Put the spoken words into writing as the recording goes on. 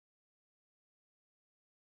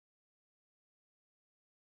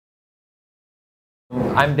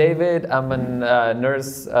I'm David. I'm a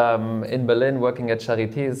nurse in Berlin working at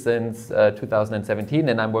Charité since 2017,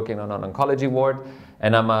 and I'm working on an oncology ward.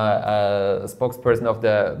 And I'm a spokesperson of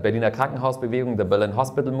the Berliner Krankenhausbewegung, the Berlin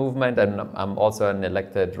Hospital Movement, and I'm also an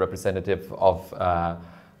elected representative of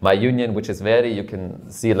my union, which is Verdi. You can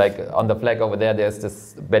see like on the flag over there, there's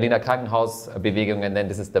this Berliner Krankenhausbewegung, and then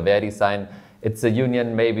this is the Verdi sign. It's a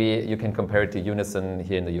union, maybe you can compare it to Unison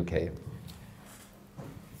here in the UK.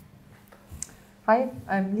 Hi,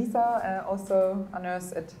 I'm Lisa, also a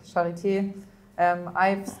nurse at Charité.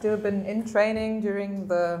 I've still been in training during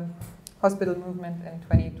the hospital movement in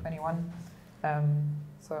 2021.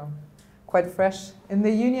 So quite fresh in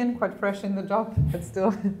the union, quite fresh in the job, but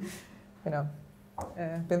still,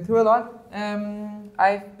 been through a lot.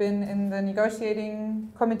 I've been in the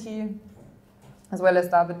negotiating committee as well as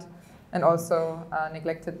David, and also a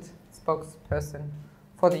neglected spokesperson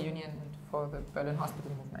for the union and for the Berlin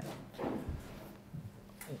hospital movement.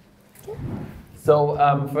 So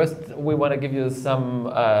first, we want to give you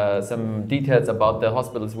some details about the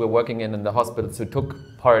hospitals we're working in and the hospitals who took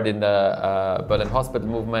part in the Berlin hospital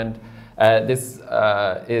movement. This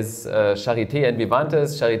is Charité and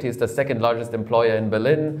Vivantes. Charité is the second largest employer in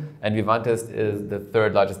Berlin, and Vivantes is the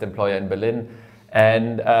third largest employer in Berlin.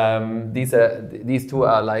 And these two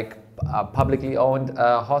are like publicly owned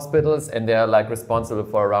hospitals, and they are like responsible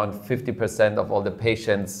for around 50% of all the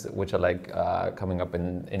patients which are like coming up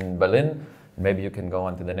in Berlin. Maybe you can go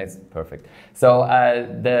on to the next. Perfect. So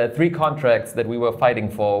the three contracts that we were fighting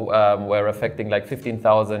for were affecting like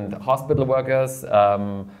 15,000 hospital workers.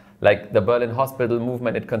 Like the Berlin hospital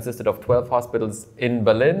movement, it consisted of 12 hospitals in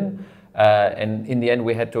Berlin. And in the end,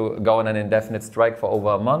 we had to go on an indefinite strike for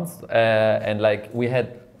over a month. And like we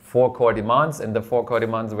had 4 core demands, and the 4 core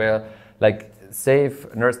demands were like safe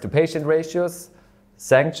nurse-to-patient ratios,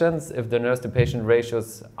 sanctions if the nurse-to-patient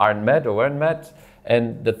ratios aren't met or weren't met,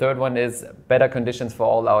 and the third one is better conditions for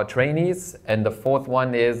all our trainees, and the fourth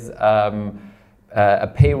one is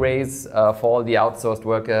a pay raise for all the outsourced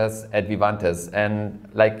workers at Vivantes. And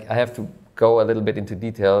like I have to go a little bit into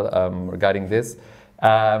detail regarding this.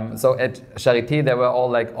 So at Charité, there were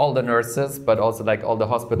all the nurses, but also like all the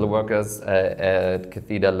hospital workers at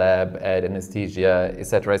catheter lab, at anesthesia,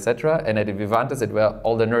 etc., etc. And at Vivantes, it were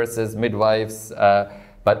all the nurses, midwives,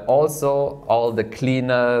 but also all the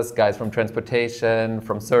cleaners, guys from transportation,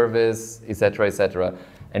 from service, etc., etc.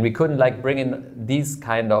 And we couldn't like bring in these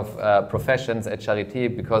kind of professions at Charité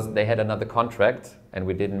because they had another contract, and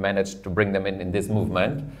we didn't manage to bring them in this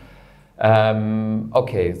movement.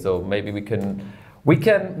 Okay, so maybe we came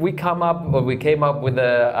up with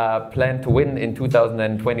a plan to win in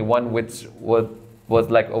 2021, which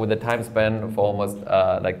was like over the time span for almost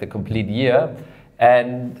like the complete year.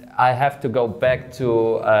 And I have to go back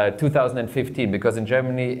to 2015 because in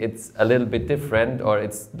Germany it's a little bit different, or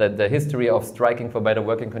it's the history of striking for better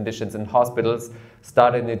working conditions in hospitals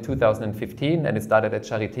started in 2015, and it started at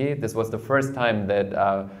Charité. This was the first time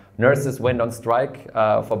that nurses went on strike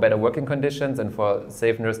for better working conditions and for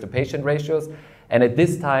safe nurse-to-patient ratios. And at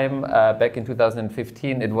this time, back in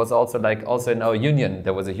 2015, it was also in our union,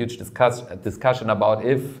 there was a huge discussion about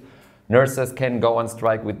if nurses can go on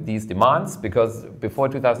strike with these demands, because before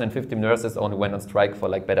 2015, nurses only went on strike for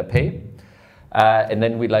like better pay. And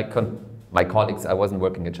then we my colleagues, I wasn't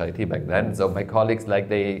working at Charité back then, so my colleagues, like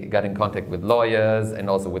they got in contact with lawyers and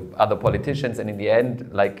also with other politicians, and in the end,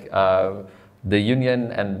 like the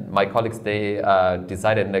union and my colleagues, they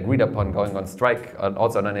decided and agreed upon going on strike,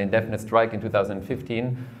 also on an indefinite strike in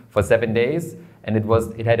 2015 for 7 days. And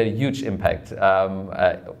it had a huge impact.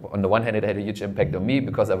 On the one hand, it had a huge impact on me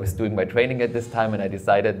because I was doing my training at this time, and I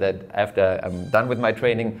decided that after I'm done with my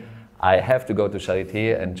training, I have to go to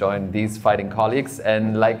Charité and join these fighting colleagues.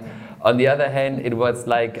 And like, on the other hand, it was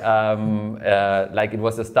like it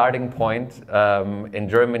was a starting point in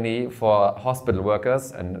Germany for hospital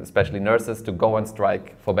workers and especially nurses to go on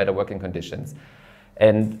strike for better working conditions.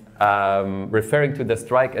 And referring to the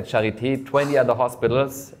strike at Charité, 20 other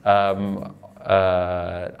hospitals,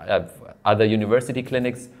 other university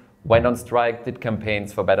clinics went on strike, did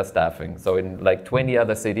campaigns for better staffing. So in like 20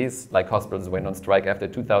 other cities, like hospitals went on strike after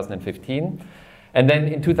 2015. And then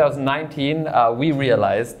in 2019, we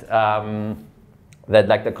realized that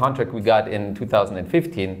like the contract we got in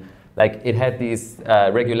 2015, like it had these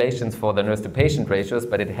regulations for the nurse-to-patient ratios,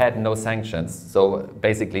 but it had no sanctions. So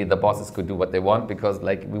basically the bosses could do what they want because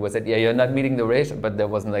like we said, yeah, you're not meeting the ratio, but there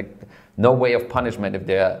wasn't like no way of punishment if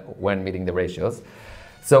they weren't meeting the ratios.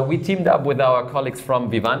 So we teamed up with our colleagues from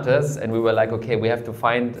Vivantes, and we were like, okay, we have to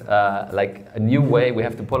find like a new way, we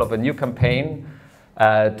have to pull up a new campaign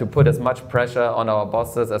to put as much pressure on our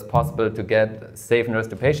bosses as possible to get safe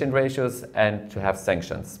nurse-to-patient ratios and to have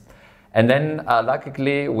sanctions. And then,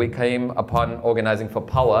 luckily, we came upon Organizing for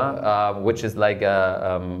Power, which is like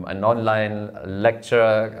an online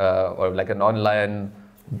lecture or like an online,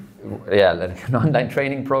 like an online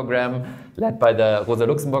training program led by the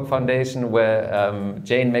Rosa-Luxemburg Foundation, where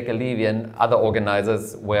Jane McAlevey and other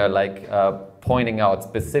organizers were like pointing out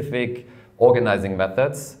specific organizing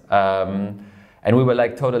methods. And we were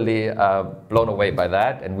like totally blown away by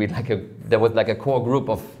that. And there was like a core group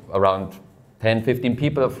of around 10, 15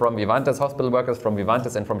 people from Vivantes, hospital workers from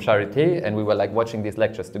Vivantes and from Charité. And we were like watching these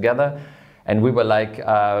lectures together. And we were like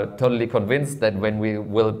totally convinced that when we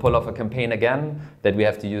will pull off a campaign again, that we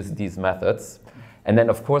have to use these methods. And then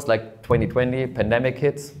of course, like 2020, pandemic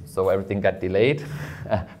hit, so everything got delayed.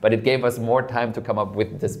 But it gave us more time to come up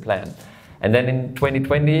with this plan. And then in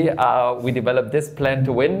 2020, we developed this plan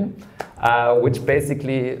to win, which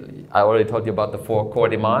basically, I already told you about the 4 core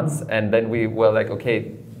demands. And then we were like,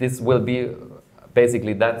 okay, this will be,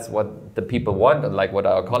 basically that's what the people want, and like what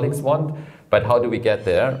our colleagues want, but how do we get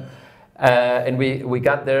there? And we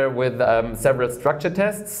got there with several structure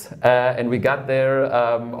tests, and we got there,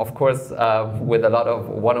 of course, with a lot of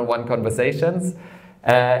one-on-one conversations,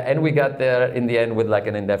 and we got there in the end with like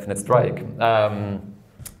an indefinite strike.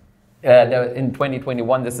 In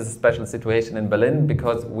 2021, this is a special situation in Berlin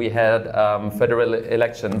because we had federal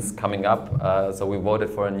elections coming up, so we voted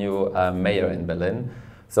for a new mayor in Berlin.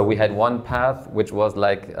 So we had one path, which was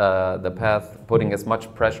like the path putting as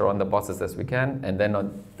much pressure on the bosses as we can, and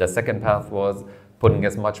then the second path was putting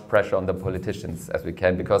as much pressure on the politicians as we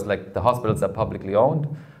can, because like the hospitals are publicly owned,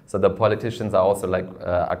 so the politicians are also like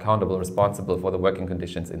accountable, responsible for the working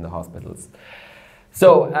conditions in the hospitals.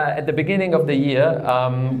 So at the beginning of the year,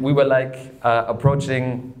 we were like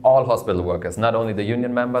approaching all hospital workers, not only the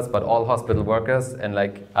union members, but all hospital workers, and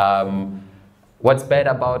like what's bad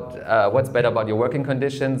about your working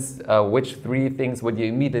conditions? Which 3 things would you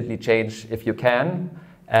immediately change if you can?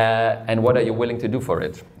 And what are you willing to do for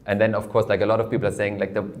it? And then of course, like a lot of people are saying,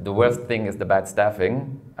 like the worst thing is the bad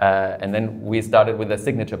staffing. And then we started with a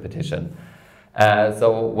signature petition.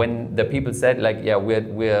 So when the people said like, yeah,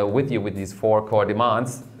 we're with you with these 4 core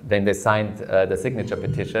demands, then they signed the signature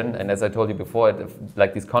petition. And as I told you before,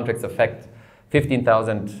 like these contracts affect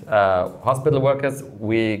 15,000 hospital workers.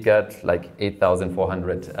 We got like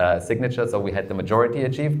 8,400 signatures, so we had the majority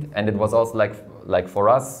achieved. And it was also like for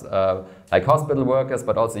us, like hospital workers,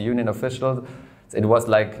 but also union officials, it was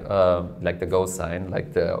like the go sign,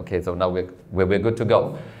 like okay, so now we're good to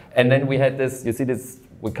go. And then we had this, you see this,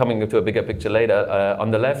 we're coming to a bigger picture later.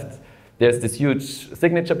 On the left, there's this huge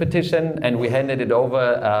signature petition, and we handed it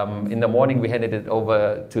over, in the morning we handed it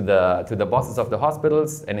over to the bosses of the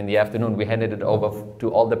hospitals, and in the afternoon we handed it over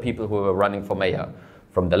to all the people who were running for mayor,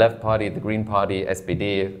 from the Left Party, the Green Party,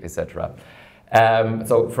 SPD, etc.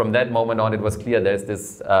 So from that moment on, it was clear there's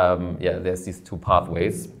this, there's these 2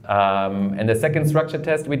 pathways. And the second structure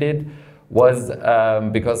test we did was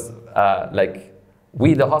because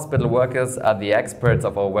we, the hospital workers, are the experts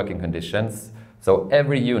of our working conditions. So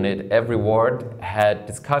every unit, every ward had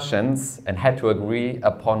discussions and had to agree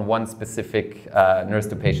upon one specific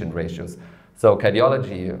nurse-to-patient ratios. So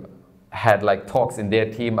cardiology had like talks in their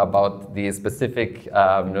team about the specific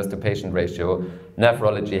nurse-to-patient ratio.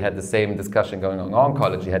 Nephrology had the same discussion going on.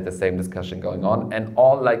 Oncology had the same discussion going on. And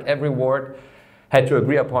every ward had to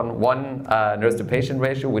agree upon one nurse-to-patient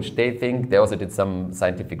ratio, which they think, they also did some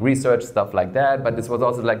scientific research, stuff like that, but this was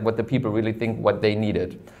also like what the people really think, what they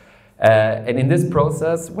needed. And in this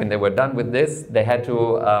process, when they were done with this, they had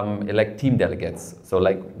to elect team delegates. So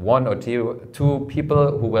like 1 or 2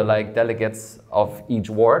 people who were like delegates of each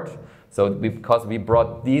ward. So because we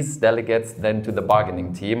brought these delegates then to the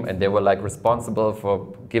bargaining team, and they were like responsible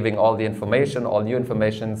for giving all the information, all new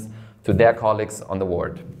informations to their colleagues on the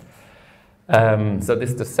ward. So this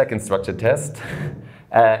is the second structure test.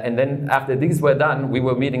 And then after these were done, we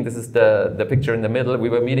were meeting, this is the picture in the middle, we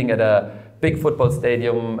were meeting at a big football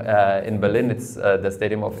stadium in Berlin. It's the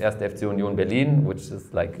stadium of 1. FC Union Berlin, which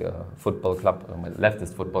is like a football club, a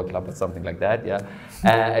leftist football club or something like that, yeah.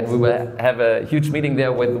 And we will have a huge meeting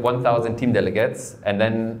there with 1,000 team delegates. And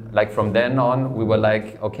then like from then on, we were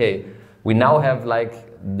like, okay, we now have like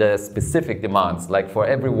the specific demands, like for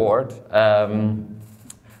every ward.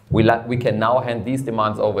 We can now hand these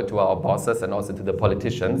demands over to our bosses and also to the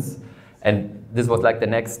politicians. And this was like the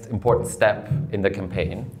next important step in the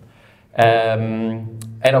campaign.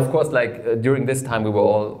 And of course, like during this time, we were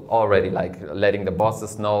already like letting the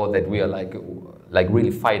bosses know that we are like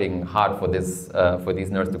really fighting hard for this for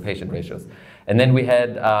these nurse-to-patient ratios. And then we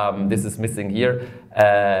had this is missing here,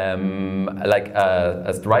 like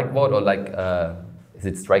a strike vote, or like is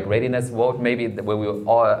it strike readiness vote maybe, where we were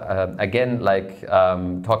all again like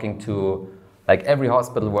talking to like every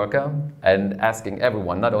hospital worker and asking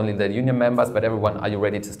everyone, not only the union members but everyone, are you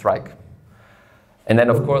ready to strike? And then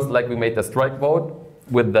of course, like we made the strike vote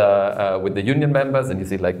with the union members, and you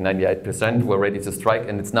see like 98% were ready to strike.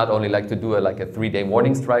 And it's not only like to do like a 3-day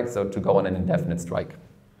warning strike, so to go on an indefinite strike.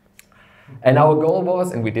 And our goal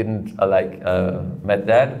was, and we didn't met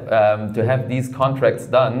that, to have these contracts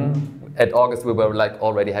done. At August we were like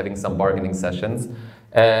already having some bargaining sessions.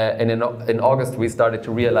 And in August we started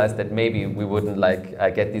to realize that maybe we wouldn't like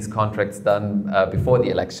get these contracts done before the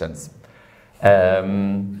elections.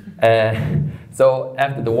 So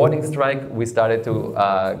after the warning strike, we started to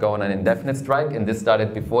go on an indefinite strike, and this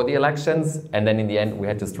started before the elections. And then in the end, we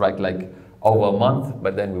had to strike like over a month,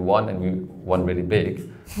 but then we won, and we won really big.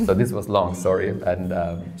 So this was long, sorry, and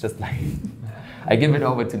just like I give it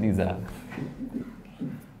over to Lisa.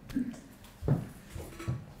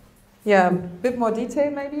 Yeah, a bit more detail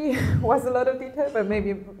maybe. Was a lot of detail, but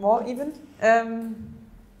maybe more even.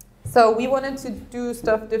 So we wanted to do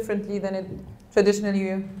stuff differently than it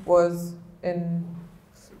traditionally was in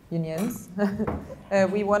unions.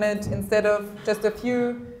 We wanted, instead of just a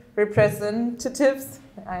few representatives,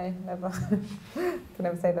 I can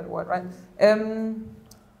never say that word, right?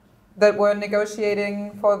 That were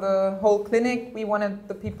negotiating for the whole clinic, we wanted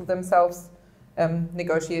the people themselves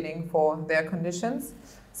negotiating for their conditions.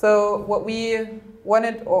 So what we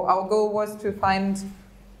wanted, or our goal was to find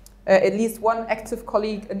at least one active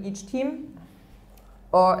colleague in each team,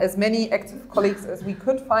 or as many active colleagues as we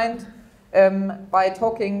could find by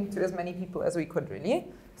talking to as many people as we could, really.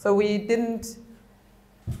 So we didn't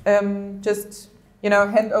just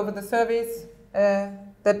hand over the surveys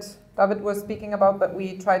that David was speaking about, but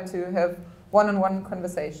we tried to have one-on-one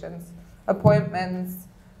conversations, appointments,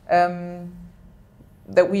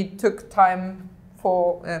 that we took time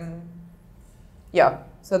for,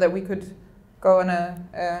 so that we could go in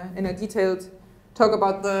a detailed talk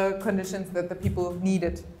about the conditions that the people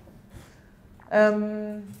needed.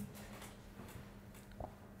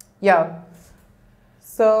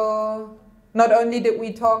 So not only did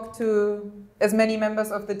we talk to as many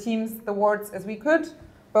members of the teams, the wards, as we could,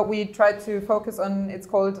 but we tried to focus on, it's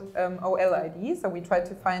called OLID, so we tried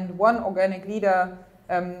to find one organic leader,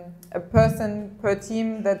 a person per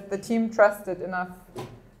team that the team trusted enough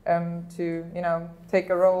to take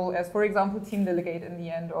a role as, for example, team delegate in the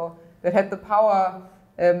end, or that had the power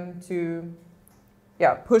to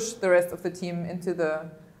push the rest of the team into the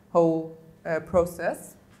whole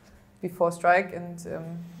process before strike. And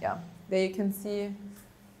there you can see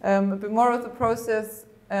a bit more of the process.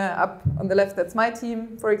 Up on the left, that's my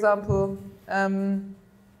team, for example.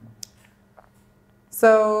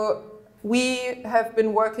 So we have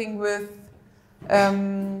been working with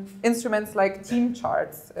instruments like team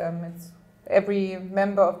charts. It's every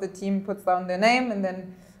member of the team puts down their name, and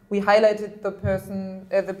then we highlighted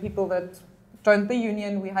the people that joined the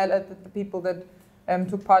union. We highlighted the people that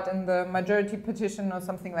took part in the majority petition or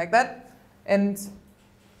something like that. And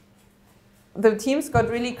the teams got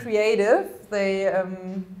really creative. They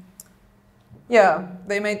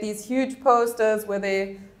made these huge posters where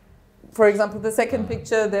they, for example, the second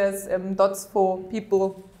picture, there's dots for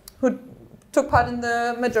people who took part in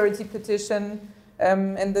the majority petition,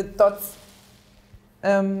 and the dots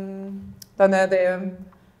down there, they're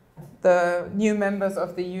the new members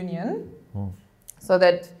of the union, so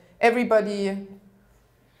that everybody,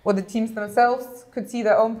 or the teams themselves, could see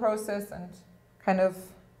their own process and kind of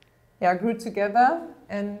grew together,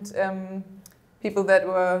 and people that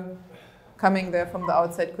were coming there from the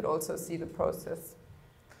outside could also see the process.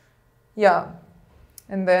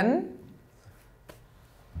 And then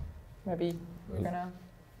maybe we're gonna...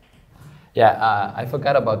 I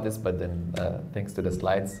forgot about this, but then thanks to the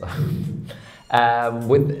slides.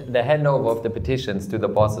 With the handover of the petitions to the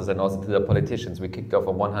bosses and also to the politicians, we kicked off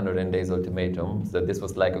a 100 days ultimatum. So this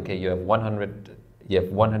was like, okay, you have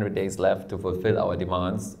 100 days left to fulfill our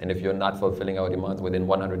demands, and if you're not fulfilling our demands within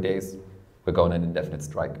 100 days, we're going on an indefinite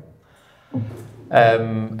strike.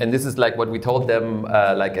 And this is like what we told them,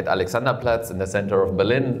 like at Alexanderplatz in the center of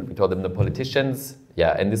Berlin. We told them, the politicians,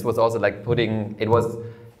 and this was also like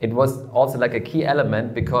it was also like a key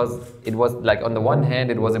element, because it was like, on the one hand,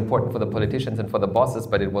 it was important for the politicians and for the bosses,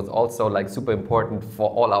 but it was also like super important for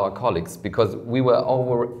all our colleagues, because we were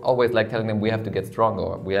always like telling them, we have to get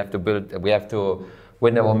stronger, we have to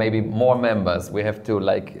when there were maybe more members, we have to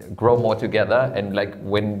like grow more together, and like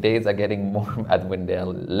when days are getting more, when there are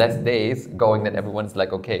less days going, then everyone's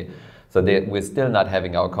like, okay, so we're still not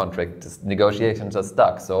having our contract, negotiations are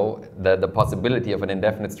stuck. So the possibility of an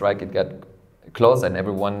indefinite strike, it got close, and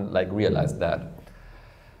everyone like realized that.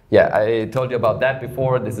 Yeah, I told you about that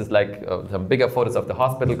before. This is like some bigger photos of the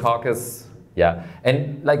hospital caucus. Yeah,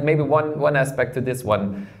 and like maybe one aspect to this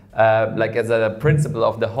one, like as a principle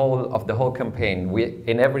of the whole campaign, we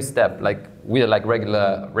in every step, like we are like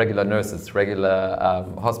regular nurses, regular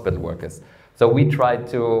hospital workers. So we try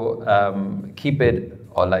to keep it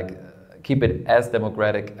as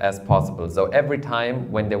democratic as possible. So every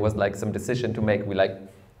time when there was like some decision to make, we like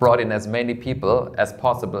brought in as many people as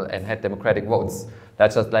possible and had democratic votes.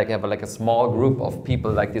 That's just like have like a small group of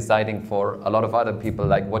people like deciding for a lot of other people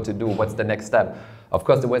like what to do, what's the next step. Of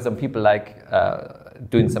course, there were some people like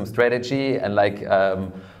doing some strategy and like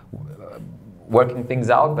working things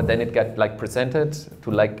out, but then it got like presented to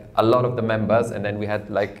like a lot of the members, and then we had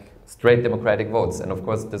like straight democratic votes. And of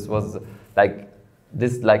course, this was like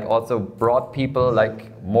also brought people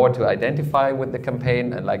like more to identify with the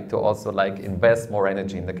campaign and like to also like invest more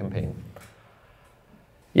energy in the campaign.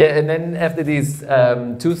 Yeah, and then after these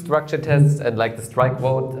two structure tests and like the strike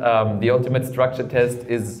vote, the ultimate structure test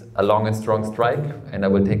is a long and strong strike, and I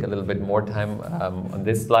will take a little bit more time on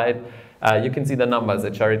this slide. You can see the numbers.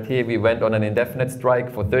 At Charité, we went on an indefinite strike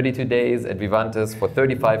for 32 days, at Vivantes for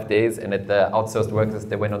 35 days, and at the outsourced workers,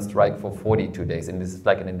 they went on strike for 42 days, and this is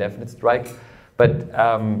like an indefinite strike. But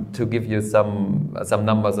to give you some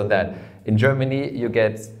numbers on that, in Germany, you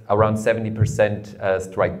get around 70%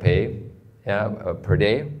 strike pay. Yeah, per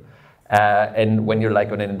day, and when you're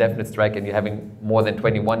like on an indefinite strike and you're having more than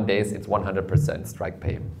 21 days, it's 100% strike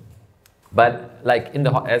pay. But like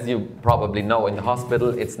as you probably know, in the hospital,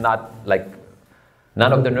 it's not like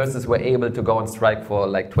none of the nurses were able to go on strike for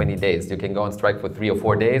like 20 days. You can go on strike for 3 or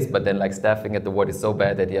 4 days, but then like staffing at the ward is so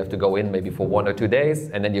bad that you have to go in maybe for 1 or 2 days,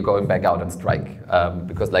 and then you're going back out on strike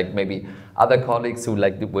because like maybe other colleagues who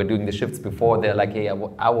like were doing the shifts before, they're like, hey,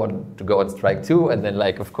 I want to go on strike too, and then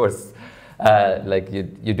like of course. Like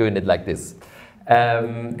you're doing it like this.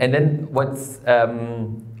 And then what's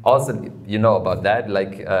also, you know about that,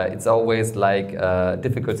 like it's always like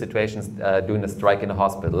difficult situations doing a strike in a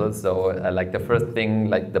hospital. So like the first thing,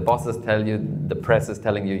 like the bosses tell you, the press is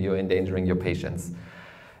telling you you're endangering your patients.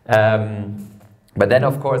 But then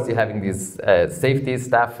of course you're having these safety,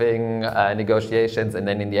 staffing, negotiations, and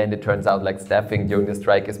then in the end it turns out like staffing during the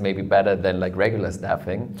strike is maybe better than like regular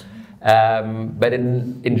staffing. But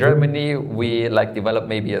in Germany, we like develop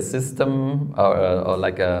maybe a system or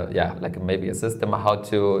like maybe a system how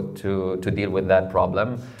to deal with that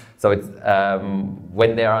problem. So it's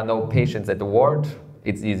when there are no patients at the ward,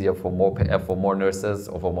 it's easier for more nurses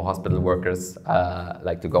or for more hospital workers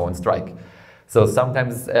like to go on strike. So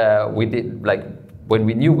sometimes we did like when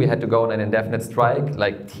we knew we had to go on an indefinite strike,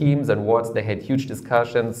 like teams and wards, they had huge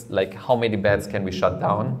discussions like how many beds can we shut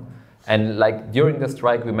down. And like during the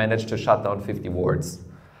strike, we managed to shut down 50 wards,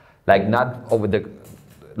 like not over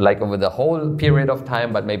the whole period of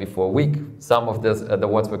time, but maybe for a week. Some of the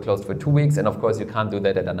wards were closed for 2 weeks, and of course you can't do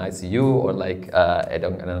that at an ICU or like at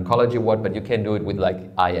an oncology ward, but you can do it with like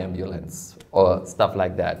ambulance or stuff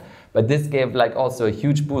like that. But this gave like also a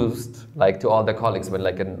huge boost like to all the colleagues when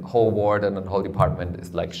like a whole ward and a whole department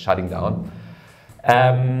is like shutting down.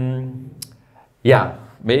 Yeah,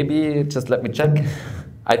 maybe just let me check.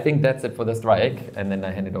 I think that's it for the strike, and then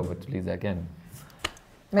I hand it over to Lisa again.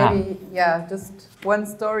 Maybe, yeah, just one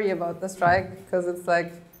story about the strike, because it's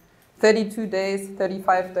like 32 days,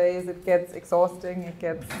 35 days, it gets exhausting, it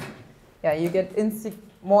gets, yeah, you get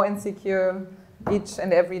more insecure each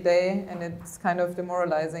and every day, and it's kind of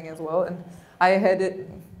demoralizing as well. And I had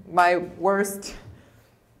my worst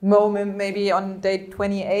moment maybe on day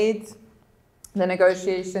 28, the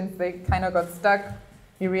negotiations, they kind of got stuck.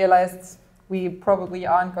 We realized we probably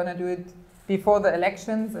aren't going to do it before the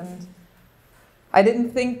elections, and I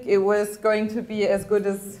didn't think it was going to be as good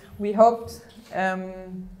as we hoped.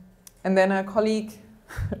 And then a colleague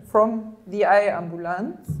from DI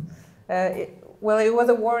Ambulance, it was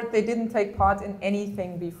a ward, they didn't take part in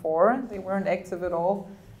anything before, they weren't active at all.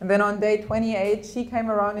 And then on day 28, she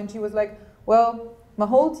came around and she was like, well, my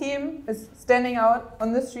whole team is standing out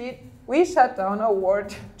on the street. We shut down our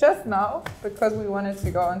ward just now because we wanted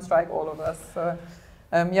to go on strike, all of us. So,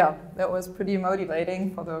 yeah, that was pretty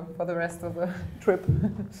motivating for the rest of the trip.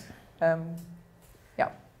 Yeah.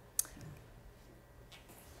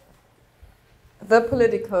 The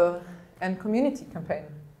political and community campaign,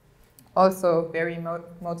 also very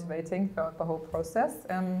motivating throughout the whole process.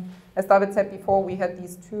 As David said before, we had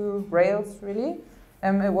these 2 rails really.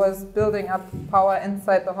 It was building up power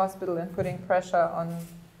inside the hospital and putting pressure on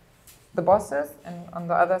the bosses, and on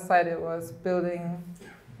the other side it was building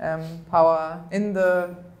power in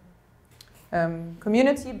the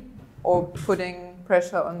community or putting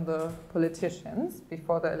pressure on the politicians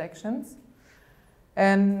before the elections.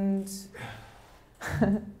 And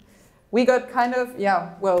we got kind of,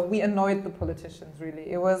 we annoyed the politicians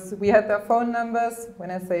really. We had their phone numbers. When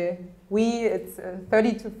I say we, it's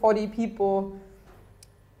 30 to 40 people,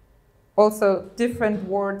 also different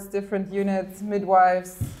wards, different units,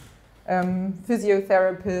 midwives,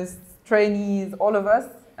 physiotherapists, trainees, all of us,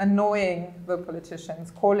 annoying the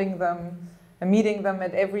politicians, calling them and meeting them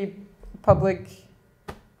at every public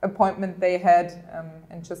appointment they had,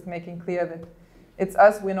 and just making clear that it's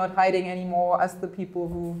us, we're not hiding anymore, us the people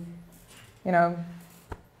who,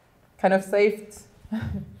 kind of saved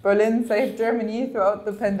Berlin, saved Germany throughout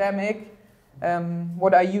the pandemic.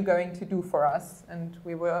 What are you going to do for us? And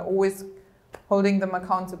we were always holding them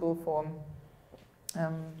accountable for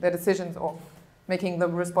their decisions, or making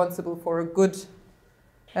them responsible for a good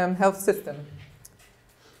health system.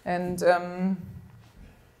 And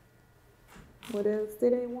what else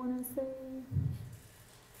did I want to say?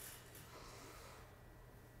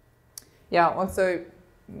 Yeah, also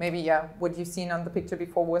maybe, what you've seen on the picture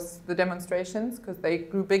before was the demonstrations, because they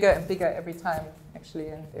grew bigger and bigger every time, actually.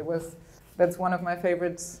 And that's one of my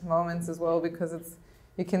favorite moments as well, because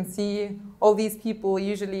you can see all these people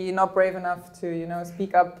usually not brave enough to,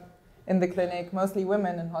 speak up in the clinic, mostly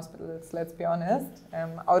women in hospitals, let's be honest,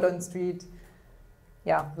 out on the street,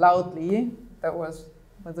 loudly. That was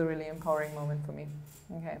a really empowering moment for me.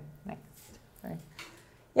 Okay, next. Sorry.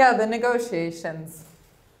 Yeah, the negotiations.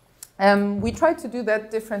 We tried to do that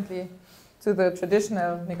differently to the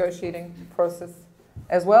traditional negotiating process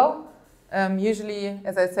as well. Usually,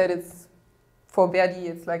 as I said, it's for Verdi,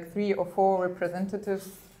 it's like 3 or 4 representatives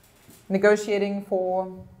negotiating for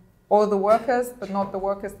all the workers, but not the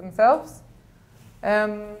workers themselves.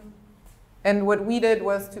 And what we did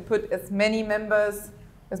was to put as many members,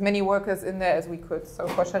 as many workers in there as we could. So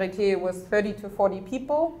for Charité, it was 30 to 40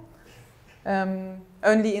 people,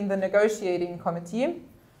 only in the negotiating committee.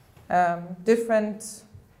 Different,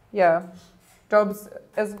 jobs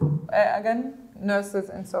as again, nurses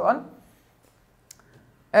and so on.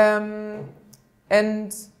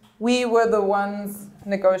 And we were the ones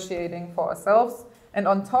negotiating for ourselves. And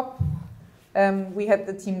on top, we had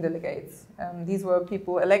the team delegates. These were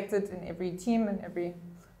people elected in every team and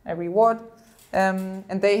every ward.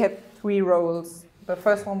 And they had 3 roles. The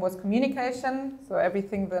first one was communication. So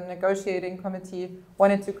everything the negotiating committee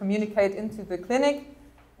wanted to communicate into the clinic,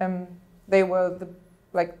 they were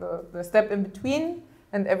the step in between,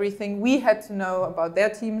 and everything we had to know about their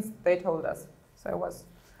teams, they told us. So it was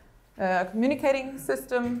a communicating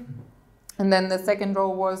system. And then the second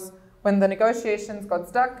role was when the negotiations got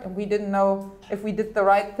stuck and we didn't know if we did the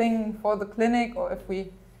right thing for the clinic, or if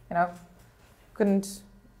we,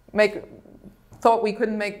 thought we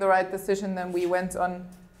couldn't make the right decision, then we went on,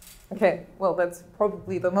 okay, well, that's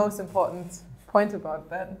probably the most important point about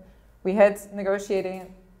that. We had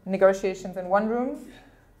negotiations in one room,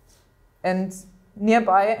 and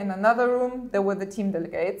nearby in another room there were the team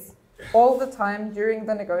delegates. All the time during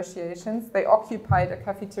the negotiations, they occupied a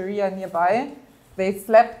cafeteria nearby. They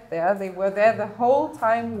slept there. They were there the whole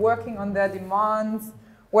time, working on their demands,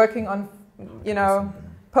 working on,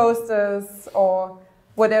 posters or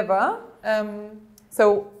whatever.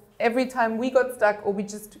 So every time we got stuck or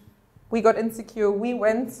we got insecure,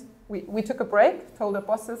 we took a break, told the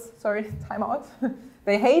bosses, sorry, time out.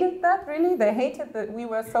 They hated that, really. They hated that we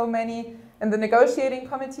were so many in the negotiating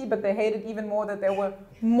committee, but they hated even more that there were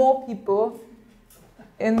more people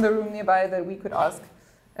in the room nearby that we could ask.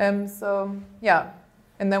 And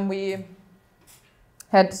then we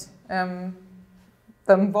had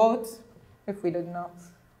them vote. If we didn't know,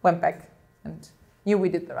 went back and knew we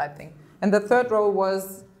did the right thing. And the third role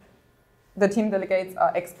was the team delegates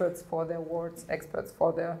are experts for their wards, experts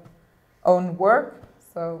for their own work.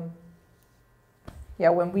 So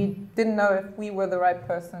when we didn't know if we were the right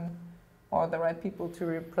person or the right people to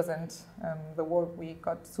represent the ward, we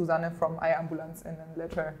got Susanne from iAmbulance in and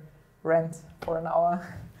let her rant for an hour.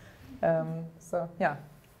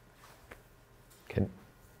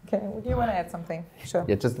 Would you want to add something? Sure.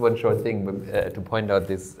 Yeah, just one short thing to point out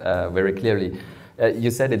this very clearly. You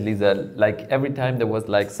said it, Lisa, like every time there was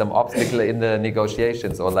like some obstacle in the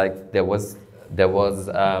negotiations, or like there was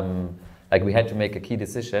like we had to make a key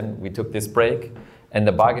decision, we took this break, and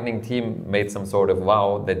the bargaining team made some sort of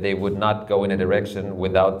vow that they would not go in a direction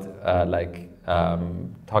without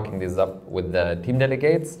talking this up with the team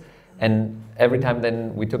delegates. And every time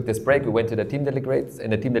then we took this break, we went to the team delegates,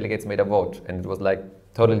 and the team delegates made a vote. And it was like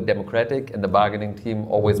totally democratic, and the bargaining team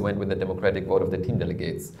always went with the democratic vote of the team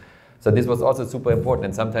delegates. So this was also super important,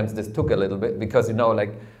 and sometimes this took a little bit, because, you know,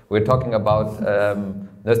 like, we're talking about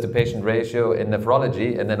nurse-to-patient ratio in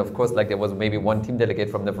nephrology, and then of course, like, there was maybe one team delegate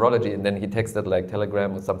from nephrology, and then he texted like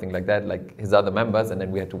Telegram or something like that, like his other members, and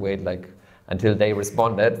then we had to wait like until they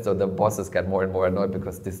responded. So the bosses got more and more annoyed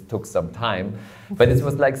because this took some time. But this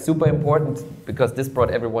was like super important because this brought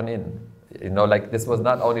everyone in. You know, like, this was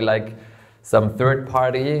not only like some third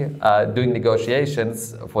party doing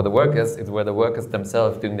negotiations for the workers, it were the workers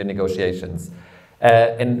themselves doing the negotiations.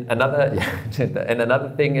 And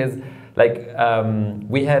another thing is, like,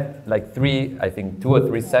 we had like I think 2 or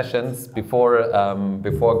 3 sessions before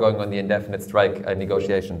going on the indefinite strike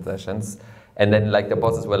negotiation sessions. And then, like, the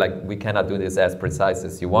bosses were like, we cannot do this as precise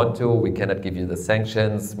as you want to, we cannot give you the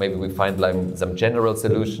sanctions, maybe we find like some general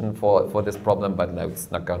solution for this problem, but no,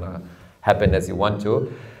 it's not gonna happen as you want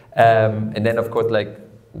to. And then, of course, like,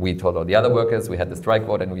 we told all the other workers, we had the strike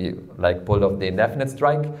vote, and we like pulled off the indefinite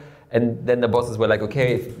strike. And then the bosses were like,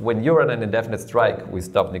 okay, when you're on an indefinite strike, we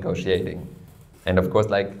stop negotiating. And of course,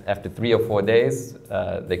 like, after 3 or 4 days,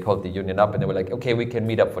 they called the union up, and they were like, okay, we can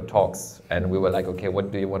meet up for talks. And we were like, okay,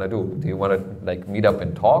 what do you want to do? Do you want to like meet up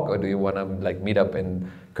and talk, or do you want to like meet up and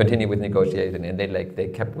continue with negotiating? And they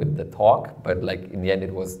kept with the talk, but like in the end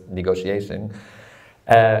it was negotiation.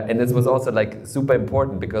 And this was also like super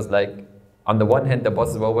important, because like, on the one hand, the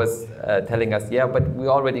bosses were always telling us, yeah, but we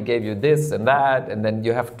already gave you this and that, and then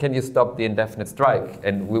can you stop the indefinite strike?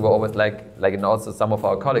 And we were always like, and also some of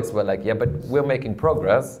our colleagues were like, yeah, but we're making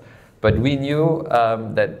progress. But we knew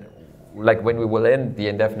that, like, when we will end the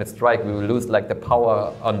indefinite strike, we will lose like the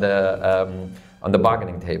power on the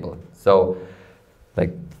bargaining table. So,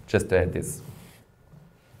 like, just to add this.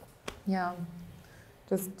 Yeah,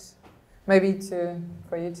 just maybe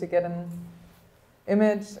for you to get an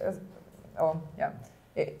image.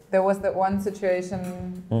 There was that one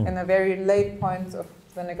situation in the very late points of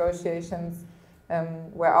the negotiations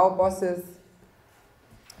where our bosses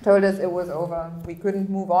told us it was over. We couldn't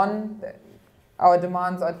move on. Our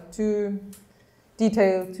demands are too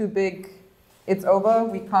detailed, too big. It's over.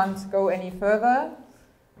 We can't go any further.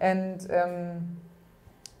 And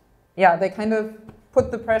they kind of put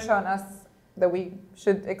the pressure on us that we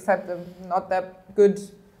should accept a not that good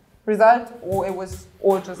result, or it was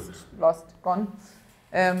all just lost, gone.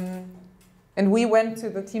 And we went to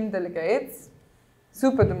the team delegates,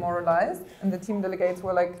 super demoralized, and the team delegates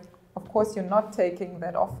were like, of course you're not taking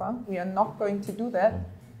that offer, we are not going to do that.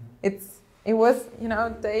 It was, you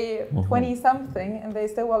know, day 20 something, and they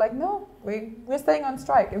still were like, no, we're staying on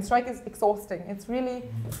strike. And strike is exhausting.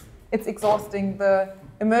 It's exhausting, the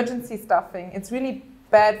emergency staffing. It's really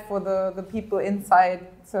bad for the people inside.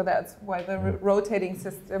 So that's why the rotating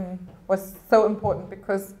system was so important,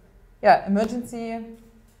 because, yeah, emergency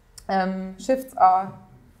shifts are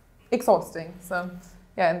exhausting. So,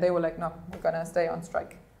 yeah, and they were like, no, we're gonna stay on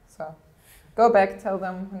strike. So go back, tell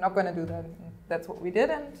them we're not gonna do that. And that's what we did,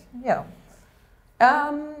 and yeah.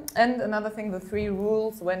 And another thing, the 3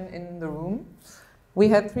 rules when in the room. We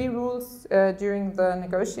had 3 rules during the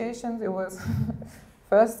negotiations. It was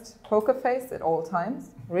first, poker face at all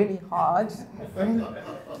times, really hard.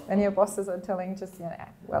 And your bosses are telling just, yeah,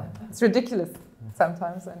 well, it's ridiculous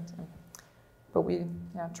sometimes, but we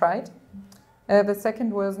tried. The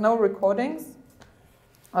second was no recordings,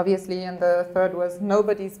 obviously, and the third was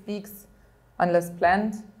nobody speaks unless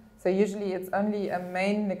planned. So usually it's only a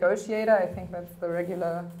main negotiator. I think that's the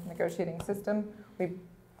regular negotiating system. We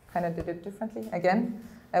kind of did it differently again.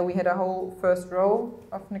 We had a whole first row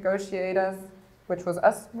of negotiators, which was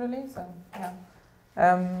us, really. So yeah,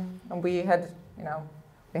 and we had,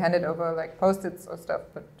 we handed over like post-its or stuff,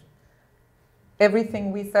 but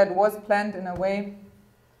everything we said was planned in a way,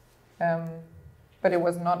 but it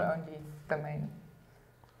was not only the main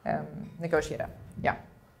negotiator. Yeah.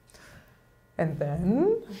 And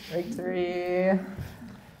then victory.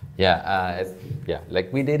 Yeah,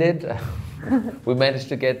 like we did it. We managed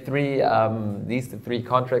to get these 3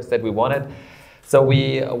 contracts that we wanted. So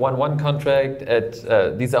we won 1 contract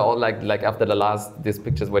at, these are all like after the last, these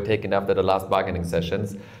pictures were taken after the last bargaining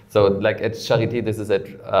sessions. So like at Charité, this is at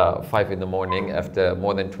 5 in the morning after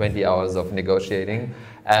more than 20 hours of negotiating.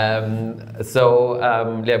 We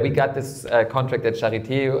got this contract at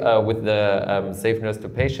Charité with the safe nurse to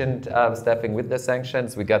patient staffing with the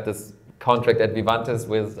sanctions. We got this contract at Vivantes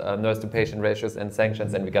with nurse to patient ratios and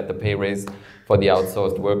sanctions, and we got the pay raise for the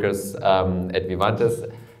outsourced workers at Vivantes.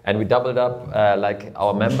 And we doubled up like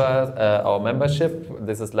our membership.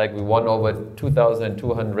 This is like we won over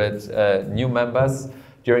 2,200 new members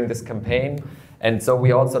during this campaign. And so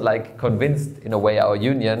we also like convinced in a way our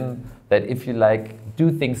union that if you like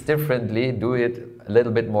do things differently, do it a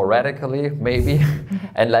little bit more radically maybe,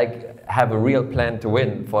 and like have a real plan to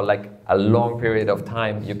win for like a long period of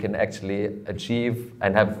time, you can actually achieve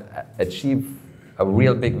a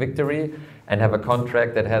real big victory and have a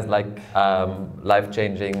contract that has like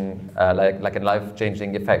life-changing, like a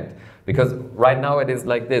life-changing effect. Because right now it is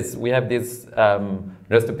like this: we have these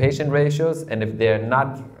nurse-to-patient ratios, and if they are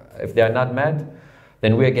not met,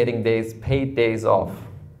 then we are getting paid days off.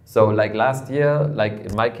 So like last year, like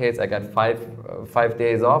in my case, I got five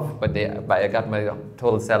days off, but I got my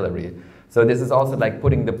total salary. So this is also like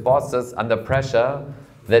putting the bosses under pressure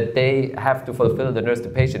that they have to fulfill the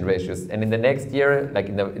nurse-to-patient ratios. And in the next year, like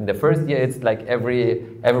in the first year, it's like every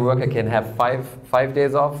worker can have five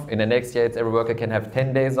days off. In the next year, it's every worker can have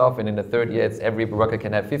 10 days off. And in the third year, it's every worker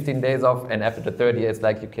can have 15 days off. And after the third year, it's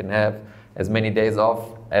like you can have as many days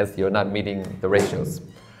off as you're not meeting the ratios.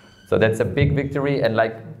 So that's a big victory. And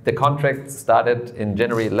like the contract started in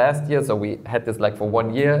January last year, so we had this like for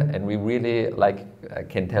 1 year, and we really like I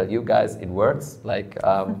can tell you guys it works. Like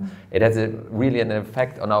it has really an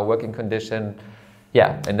effect on our working condition.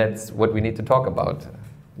 Yeah, and that's what we need to talk about.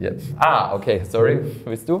 Yeah. Okay. Sorry,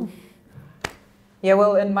 with du? Yeah.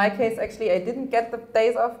 Well, in my case, actually, I didn't get the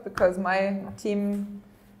days off because my team,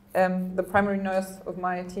 the primary nurse of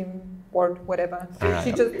my team ward, whatever,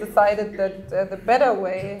 she just decided that the better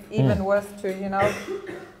way even was to,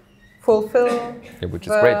 fulfill which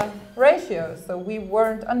is great. Ratios. So we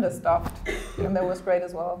weren't understaffed, and that was great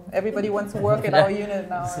as well. Everybody wants to work in our unit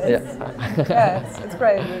now. It's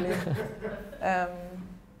great, really.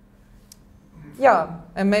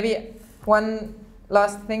 And maybe one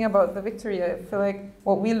last thing about the victory. I feel like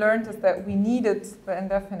what we learned is that we needed the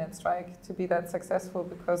indefinite strike to be that successful,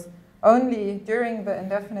 because only during the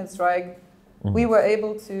indefinite strike we were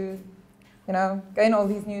able to gain all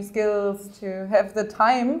these new skills, to have the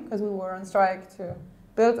time, because we were on strike, to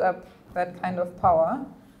build up that kind of power.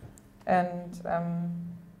 And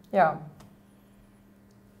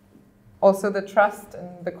also the trust in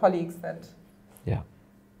the colleagues that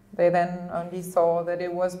they then only saw that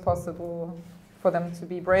it was possible for them to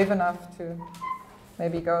be brave enough to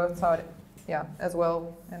maybe go outside as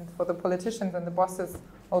well. And for the politicians and the bosses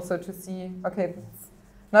also to see, okay, it's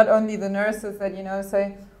not only the nurses that,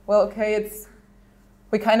 say, well, okay,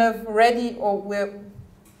 we're kind of ready, or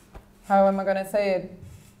how am I going to say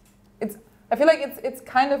it? I feel like it's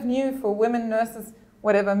kind of new for women nurses,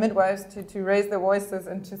 whatever, midwives, to raise their voices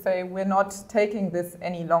and to say, we're not taking this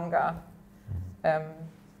any longer. And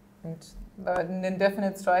an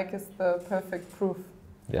indefinite strike is the perfect proof.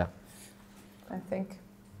 Yeah. I think.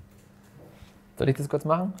 Soll ich das kurz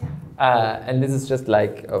machen? And this is just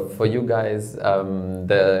like for you guys,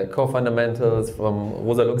 the core fundamentals from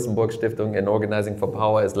Rosa-Luxemburg-Stiftung and Organizing for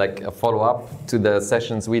Power is like a follow-up to the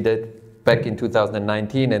sessions we did back in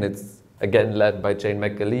 2019, and it's again led by Jane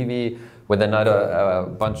McAlevey with another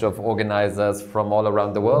bunch of organizers from all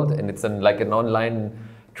around the world, and it's like an online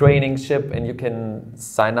training ship, and you can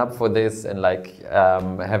sign up for this and like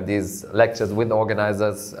have these lectures with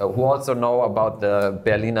organizers who also know about the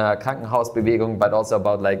Berliner Krankenhausbewegung, but also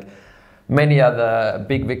about like many other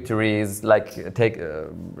big victories, like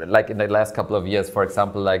like in the last couple of years, for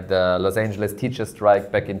example, like the Los Angeles teacher strike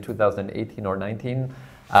back in 2018 or 19.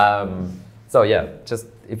 So yeah, just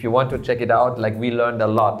if you want to check it out, like we learned a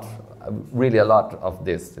lot, really a lot of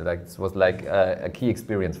this. Like this was like a key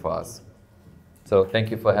experience for us. So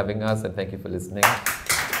thank you for having us, and thank you for listening.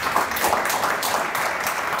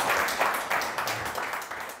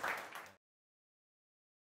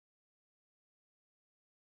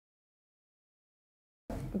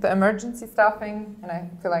 The emergency staffing, and I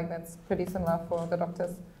feel like that's pretty similar for the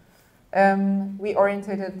doctors. We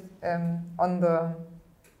orientated on the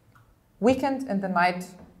weekend and the night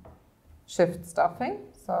shift staffing.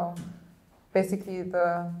 So basically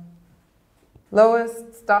the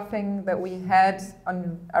lowest staffing that we had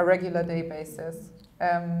on a regular day basis.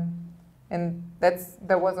 And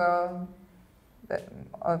there was the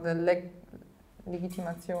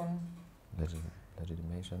legitimation.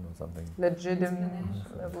 Legitimation or something.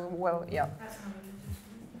 Well, yeah.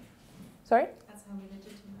 Sorry?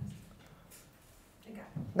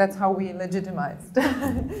 That's how we legitimized.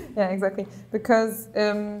 Yeah, exactly. Because,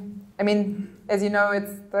 I mean, as you know,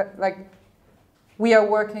 it's like we are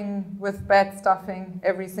working with bad staffing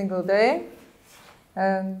every single day.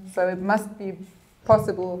 So it must be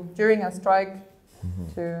possible during a strike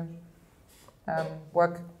to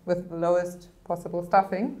work with the lowest possible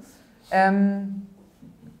staffing. And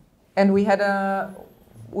we kind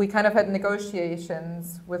of had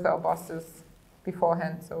negotiations with our bosses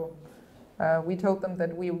beforehand. So we told them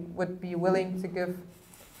that we would be willing to give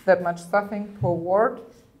that much staffing per ward.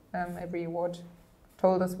 Every ward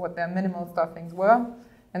told us what their minimal staffings were,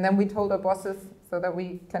 and then we told our bosses so that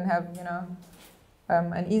we can have, you know,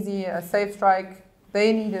 an easy, safe strike.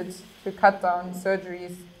 They needed to cut down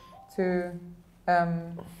surgeries to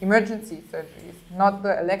emergency surgeries, not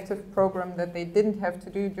the elective program that they didn't have to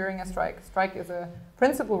do during a strike. Strike is a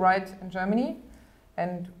principal right in Germany,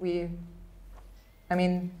 and I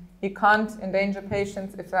mean, you can't endanger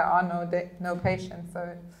patients if there are no patients.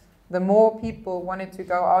 So the more people wanted to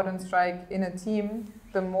go out on strike in a team,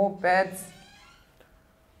 the more beds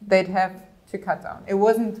they'd have to cut down. It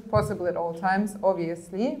wasn't possible at all times,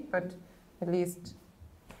 obviously, but at least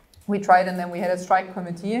we tried, and then we had a strike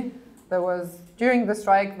committee. There was, during the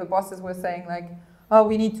strike, the bosses were saying like, oh,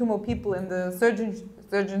 we need 2 more people in the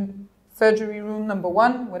surgery room number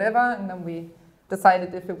 1, whatever, and then we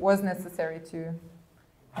decided if it was necessary to,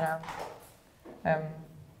 you know,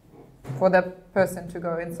 for that person to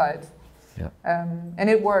go inside. Yeah. And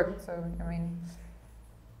it worked. So, I mean,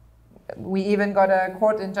 we even got a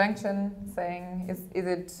court injunction saying, is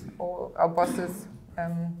it, or our bosses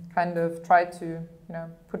kind of tried to, you know,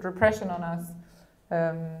 put repression on us,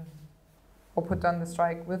 or put down the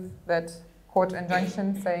strike with that court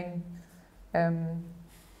injunction saying,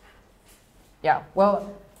 yeah,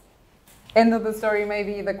 well, end of the story,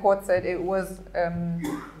 maybe the court said it was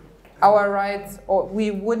our rights, or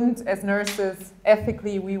we wouldn't, as nurses,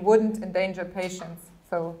 ethically, we wouldn't endanger patients.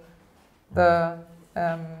 So the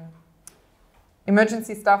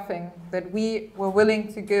emergency staffing that we were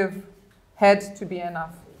willing to give had to be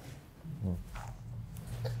enough.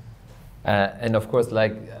 And of course,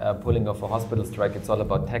 like pulling off a hospital strike, it's all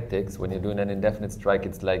about tactics. When you're doing an indefinite strike,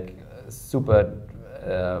 it's like super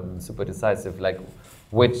decisive, like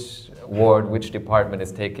which ward, which department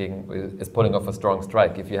is pulling off a strong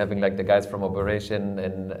strike. If you're having like the guys from operation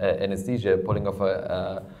and anesthesia pulling off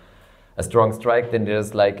a strong strike, then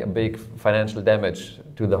there's like a big financial damage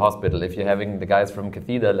to the hospital. If you're having the guys from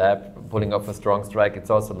catheter lab pulling off a strong strike,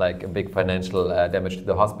 it's also like a big financial damage to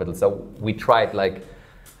the hospital. So we tried like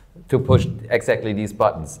to push exactly these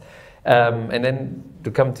buttons. And then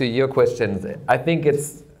to come to your questions, I think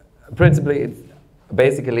it's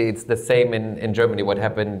basically it's the same in Germany, what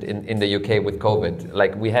happened in the UK with COVID.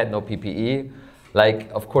 Like we had no PPE.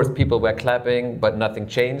 Like, of course, people were clapping, but nothing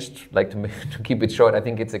changed. Like to keep it short, I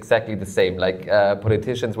think it's exactly the same. Like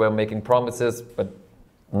politicians were making promises, but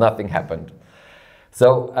nothing happened.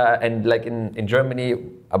 So, and like in Germany,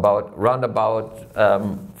 round about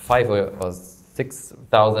 5,000 or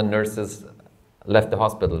 6,000 nurses left the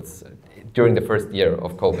hospitals during the first year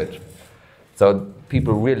of COVID. So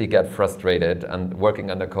people really got frustrated and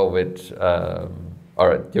working under COVID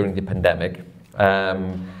or during the pandemic.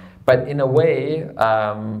 But in a way,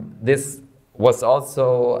 this was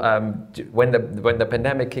also when the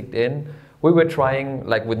pandemic kicked in, we were trying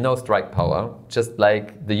like with no strike power, just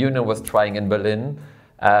like the union was trying in Berlin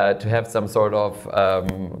to have some sort of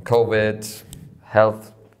COVID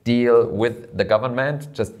health deal with the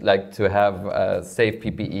government, just like to have safe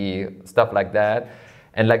PPE, stuff like that.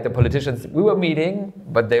 And like the politicians, we were meeting,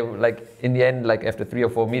 but they were like, in the end, like after 3 or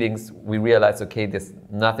 4 meetings, we realized, okay,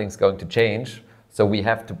 nothing's going to change. So we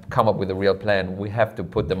have to come up with a real plan. We have to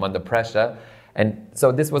put them under pressure. And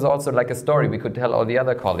so this was also like a story we could tell all the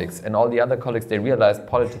other colleagues. And all the other colleagues, they realized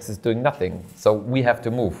politics is doing nothing. So we have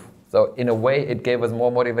to move. So in a way, it gave us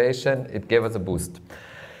more motivation. It gave us a boost.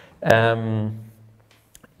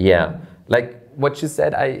 Yeah, like what you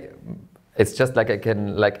said, it's just like I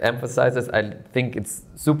can like emphasize this. I think it's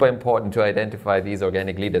super important to identify these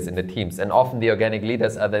organic leaders in the teams, and often the organic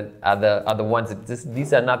leaders are the ones.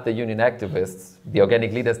 These are not the union activists. The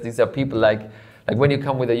organic leaders, these are people like when you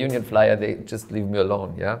come with a union flyer, they just leave me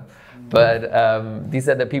alone. Yeah, but these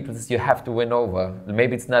are the people that you have to win over.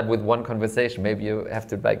 Maybe it's not with one conversation. Maybe you have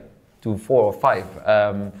to like do 4 or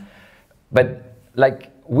 5. But like.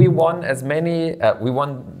 We won we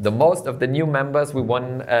won the most of the new members. We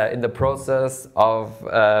won in the process of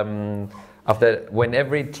when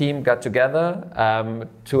every team got together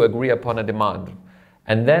to agree upon a demand.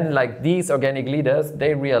 And then like these organic leaders,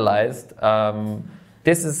 they realized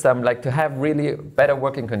this is like to have really better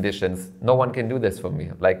working conditions. No one can do this for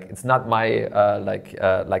me. Like it's not my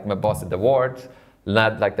like my boss at the ward,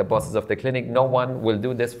 not like the bosses of the clinic. No one will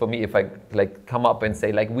do this for me if I like come up and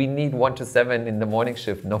say like we need 1 to 7 in the morning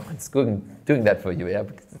shift. No one's doing that for you, yeah,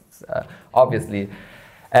 because it's, obviously.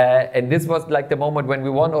 And this was like the moment when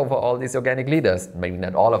we won over all these organic leaders. Maybe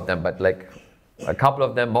not all of them, but like a couple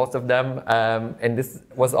of them, most of them, and this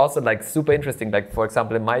was also like super interesting. Like for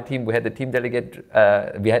example, in my team, we had the team delegate,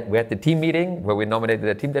 we had the team meeting where we nominated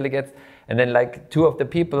the team delegates, and then like two of the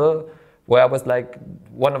people where I was like,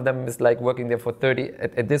 one of them is like working there for 30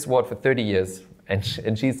 at this ward for 30 years,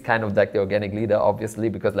 and she's kind of like the organic leader, obviously,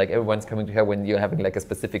 because like everyone's coming to her when you're having like a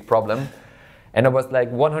specific problem. And I was like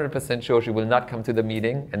 100% sure she will not come to the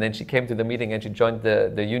meeting. And then she came to the meeting and she joined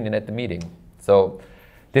the union at the meeting. So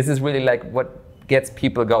this is really like what gets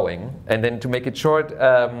people going. And then to make it short,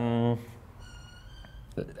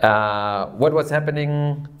 what was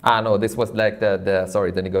happening? No, this was like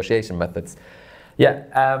the negotiation methods. Yeah,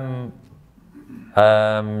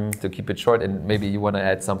 to keep it short, and maybe you want to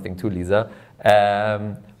add something too, Lisa.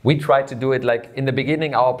 We tried to do it like in the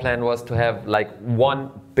beginning, our plan was to have like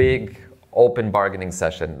one big open bargaining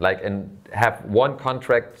session, like, and have one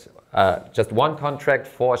contract, just one contract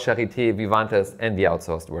for Charité, Vivantes, and the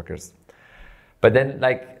outsourced workers. But then,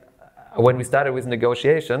 like, when we started with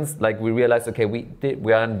negotiations, like, we realized, okay,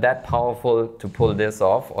 we aren't that powerful to pull this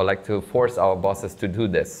off, or like to force our bosses to do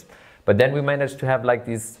this. But then we managed to have like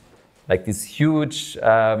this huge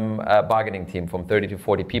bargaining team from 30 to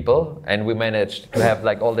 40 people, and we managed to have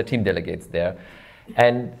like all the team delegates there.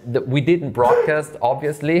 And we didn't broadcast,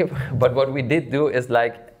 obviously, but what we did do is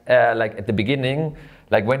like at the beginning,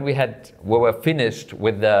 like when we were finished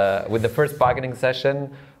with the first bargaining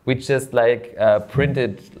session, we just like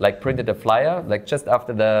printed a flyer, like just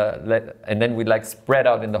after and then we like spread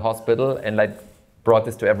out in the hospital and like brought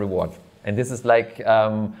this to every ward. And this is like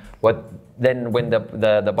what then when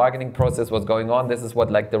the bargaining process was going on, this is what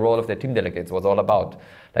like the role of the team delegates was all about.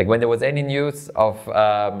 Like when there was any news of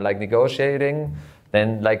like negotiating,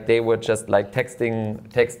 then like they were just like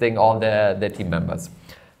texting all their team members.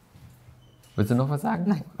 Willst du noch was sagen?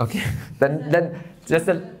 Nein. Okay. Then just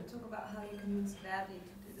talk about how you convinced Verdi to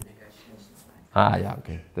do the negotiations. Ja,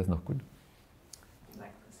 okay, das ist noch gut.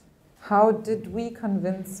 Like this. How did we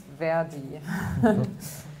convince Verdi?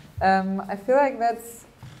 I feel like that's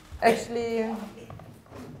actually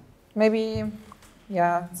maybe,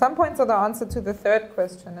 yeah, some points are the answer to the third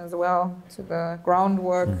question as well, to the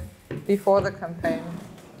groundwork before the campaign.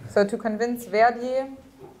 So to convince Verdi,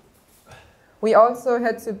 we also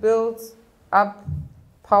had to build up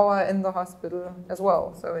power in the hospital as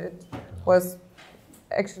well. So it was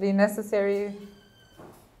actually necessary,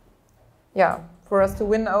 yeah, for us to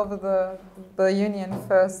win over the union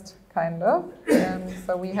first, kind of.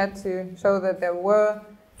 So we had to show that there were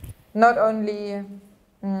not only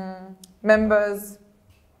members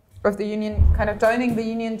of the union kind of joining the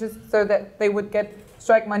union just so that they would get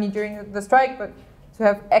strike money during the strike, but to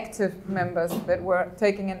have active members that were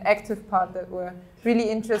taking an active part, that were really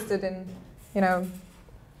interested in, you know,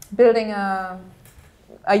 building a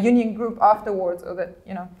union group afterwards, or that,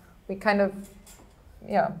 you know, we kind of,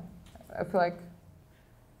 yeah, I feel like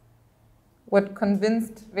what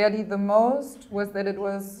convinced Verdi the most was that it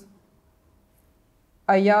was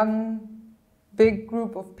a young, big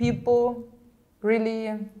group of people really,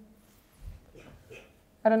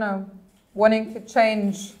 I don't know, wanting to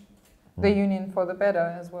change the union for the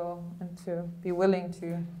better as well, and to be willing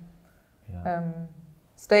to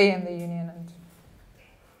stay in the union. And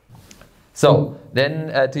so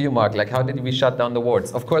then to you, Mark, like how did we shut down the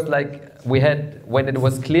wards? Of course, like we had, when it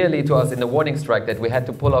was clearly to us in the warning strike that we had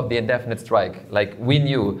to pull off the indefinite strike, like we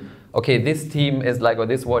knew, okay, this team is like, or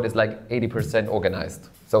this ward is like 80% organized.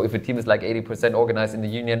 So if a team is like 80% organized in the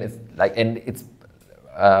union, it's like, and it's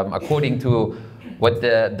according to what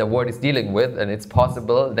the ward is dealing with, and it's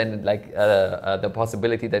possible, then like the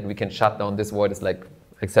possibility that we can shut down this ward is like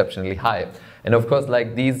exceptionally high. And of course,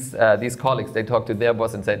 like these colleagues, they talked to their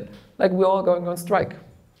boss and said, like, we're all going on strike.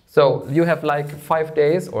 So you have like 5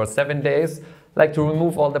 days or 7 days, like to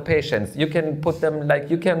remove all the patients. You can put them, like,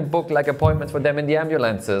 you can book like appointments for them in the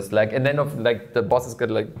ambulances, like, and then like the bosses got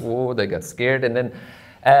like, oh, they got scared. And then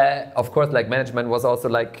of course, like management was also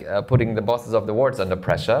like putting the bosses of the wards under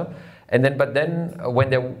pressure. And then, but then when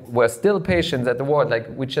there were still patients at the ward, like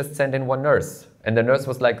we just sent in one nurse. And the nurse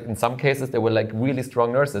was like, in some cases, they were like really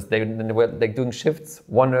strong nurses. They were like doing shifts,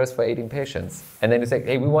 one nurse for 18 patients. And then you say,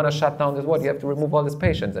 hey, we want to shut down this ward. You have to remove all these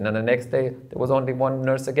patients. And then the next day, there was only one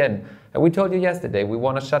nurse again. And we told you yesterday, we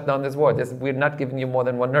want to shut down this ward. We're not giving you more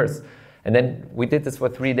than one nurse. And then we did this for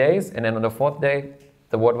 3 days. And then on the 4th day,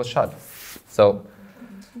 the ward was shut. So,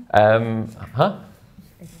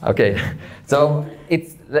 Okay, so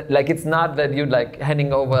it's like, it's not that you're like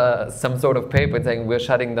handing over some sort of paper and saying we're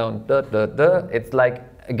shutting down, It's like,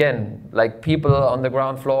 again, like people on the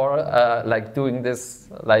ground floor, like doing this,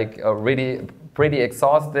 like really pretty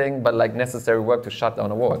exhausting, but like necessary work to shut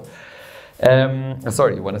down a ward.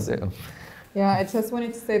 Sorry, you want to say? Yeah, I just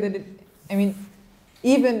wanted to say that I mean,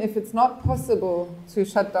 even if it's not possible to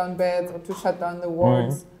shut down beds or to shut down the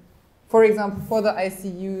wards, for example, for the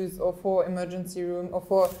ICUs or for emergency room or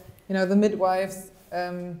for, you know, the midwives,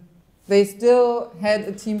 they still had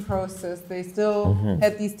a team process. They still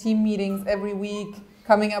had these team meetings every week,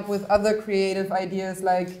 coming up with other creative ideas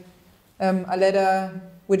like a letter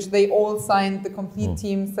which they all signed, the complete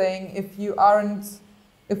team, saying if we aren't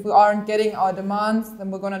getting our demands, then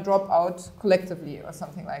we're going to drop out collectively or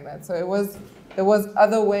something like that. So there was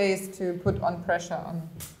other ways to put on pressure on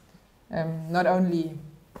not only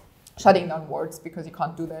shutting down wards, because you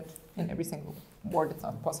can't do that in every single ward, it's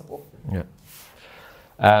not possible. Yeah.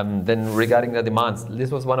 Then regarding the demands, this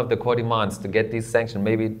was one of the core demands to get these sanctions,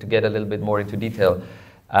 maybe to get a little bit more into detail.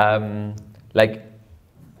 Like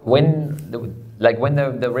when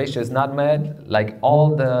the ratio is not met, like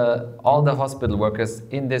all the hospital workers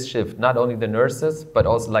in this shift, not only the nurses, but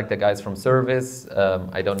also like the guys from service,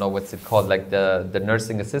 I don't know what's it called, like the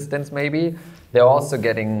nursing assistants maybe, they're also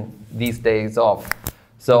getting these days off.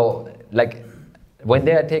 So like when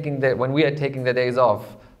we are taking the days off,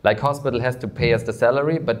 like hospital has to pay us the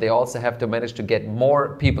salary, but they also have to manage to get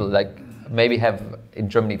more people, like maybe have, in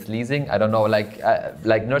Germany it's leasing, I don't know, like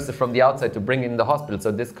nurses from the outside to bring in the hospital.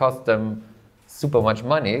 So this costs them super much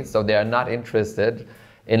money, so they are not interested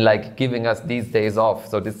in like giving us these days off.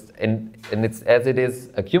 So this, and it's, as it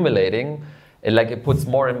is accumulating, it puts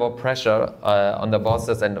more and more pressure on the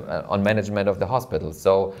bosses and on management of the hospital.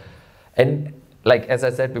 So, and like as I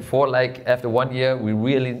said before, like after 1 year, we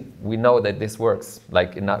know that this works.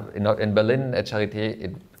 Like in Berlin at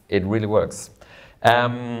Charité, it really works.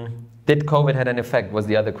 Did COVID had an effect? Was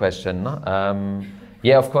the other question.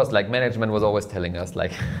 Yeah, of course. Like management was always telling us,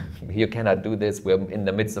 like, you cannot do this. We're in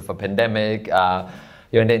the midst of a pandemic.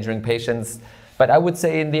 You're endangering patients. But I would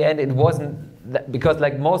say in the end, it wasn't because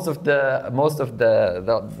like most of the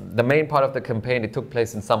main part of the campaign, it took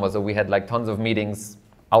place in summer. So we had like tons of meetings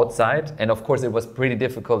outside, and of course it was pretty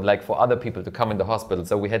difficult like for other people to come in the hospital.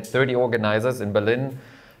 So we had 30 organizers in Berlin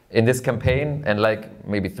in this campaign, and like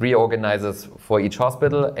maybe 3 organizers for each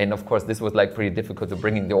hospital. And of course this was like pretty difficult to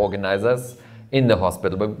bring in the organizers in the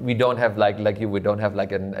hospital. But we don't have we don't have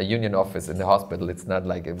like a union office in the hospital. It's not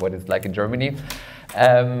like what it's like in Germany.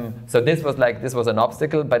 So this was an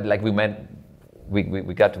obstacle, but like we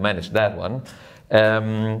got to manage that one.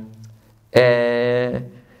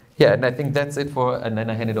 Yeah, and I think that's it and then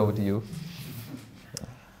I hand it over to you.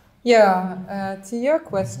 Yeah, to your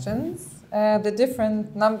questions, the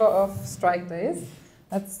different number of strike days,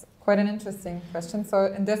 that's quite an interesting question.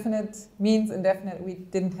 So indefinite means indefinite. We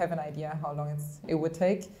didn't have an idea how long it would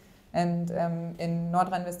take. And in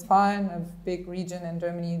North Rhine-Westphalia, a big region in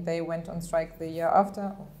Germany, they went on strike the year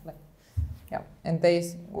after. And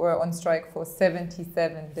they were on strike for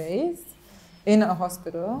 77 days in a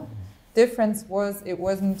hospital. Difference was, it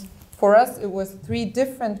wasn't, for us it was 3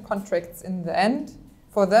 different contracts in the end.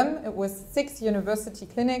 For them it was 6 university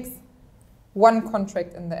clinics, 1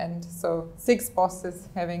 contract in the end. So 6 bosses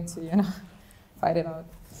having to, you know, fight it out.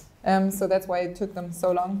 So that's why it took them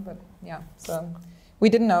so long. But yeah, so we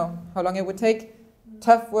didn't know how long it would take.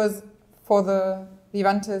 Tough was for the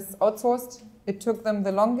Vivantes outsourced. It took them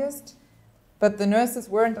the longest, but the nurses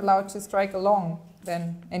weren't allowed to strike along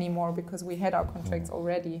then anymore because we had our contracts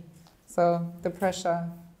already. So the pressure,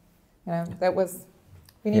 you know, that was,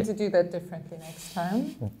 we need to do that differently next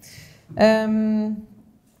time.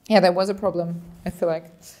 Yeah, that was a problem, I feel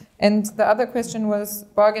like. And the other question was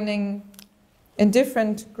bargaining in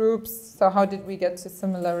different groups. So how did we get to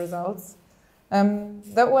similar results?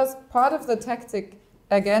 That was part of the tactic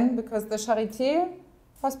again, because the Charité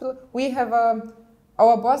hospital, we have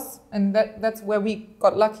our boss, and that's where we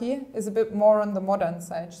got lucky, is a bit more on the modern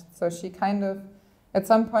side. So she kind of, at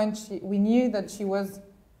some point, we knew that she was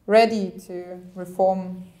ready to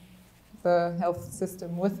reform the health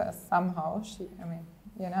system with us somehow.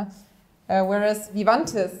 Whereas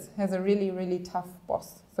Vivantes has a really, really tough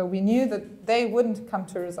boss. So we knew that they wouldn't come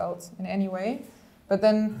to results in any way. But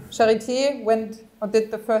then Charité went or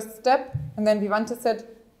did the first step, and then Vivantes said,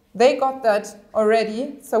 they got that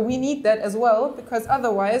already, so we need that as well, because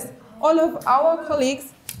otherwise all of our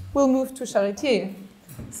colleagues will move to Charité.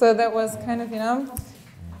 So that was kind of, you know,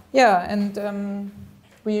 yeah, and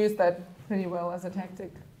we used that pretty well as a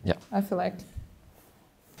tactic, yeah, I feel like.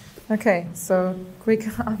 Okay, so quick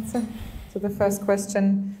answer to the first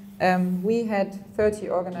question. We had 30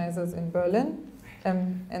 organizers in Berlin,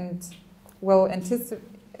 and well,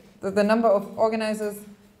 the number of organizers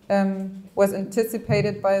was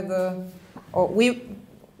anticipated by we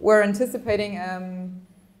were anticipating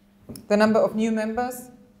the number of new members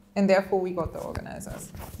and therefore we got the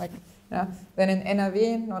organizers. Like, yeah. Then in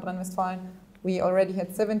NRW, Nordrhein-Westfalen, we already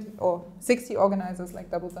had 70 or 60 organizers,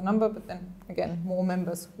 like double the number, but then again, more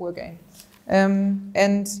members were gained.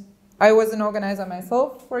 And I was an organizer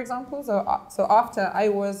myself, for example, so after I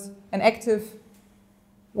was an active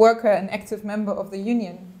worker, an active member of the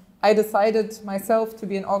union, I decided myself to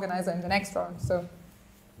be an organizer in the next round. So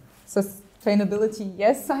sustainability,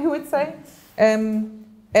 yes, I would say. And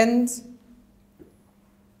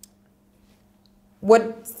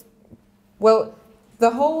the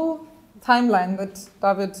whole timeline that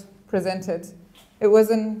David presented, it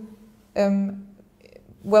was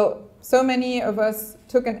so many of us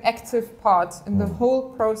took an active part in the whole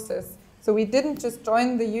process. So we didn't just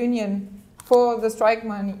join the union for the strike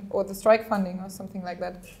money or the strike funding or something like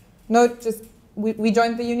that. No, just we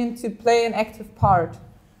joined the union to play an active part,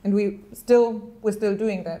 and we're still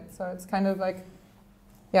doing that. So it's kind of like,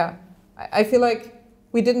 yeah, I feel like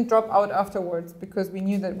we didn't drop out afterwards because we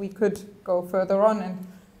knew that we could go further on, and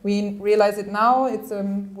we realize it now. It's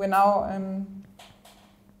we're now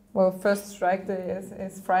first strike day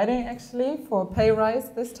is Friday actually for pay rise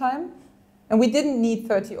this time, and we didn't need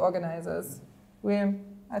 30 organizers.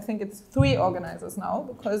 I think it's 3 organizers now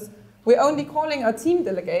because we're only calling our team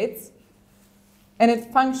delegates, and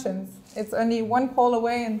it functions. It's only one call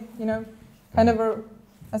away, and kind of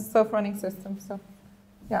a self-running system. So.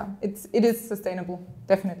 Yeah, it is sustainable,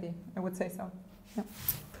 definitely. I would say so. Yeah.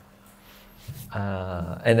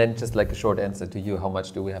 And then just like a short answer to you, how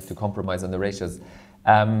much do we have to compromise on the ratios?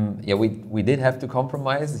 Yeah, we did have to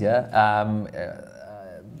compromise. Yeah.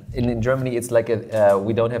 In Germany, it's like you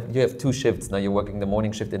have 2 shifts now. You're working the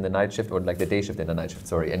morning shift and the night shift, or like the day shift and the night shift.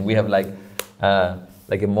 Sorry, and we have like a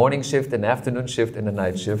morning shift, an afternoon shift, and a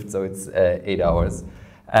night shift. So it's 8 hours.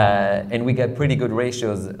 And we get pretty good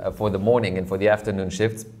ratios for the morning and for the afternoon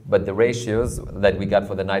shifts, but the ratios that we got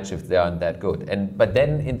for the night shifts, they aren't that good. But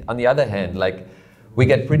then on the other hand, like we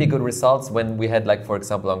get pretty good results when we had, like, for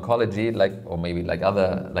example, oncology, or maybe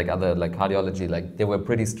other cardiology, like they were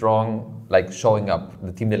pretty strong, like showing up.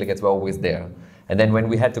 The team delegates were always there. And then when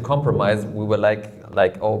we had to compromise, we were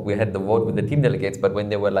we had the vote with the team delegates, but when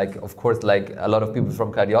they were of course, a lot of people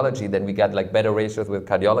from cardiology, then we got better ratios with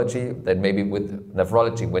cardiology than maybe with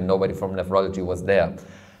nephrology when nobody from nephrology was there.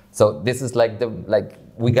 So this is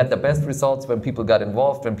we got the best results when people got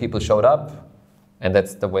involved, when people showed up, and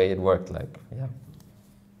that's the way it worked, yeah.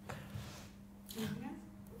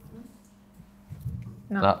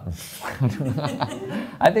 No.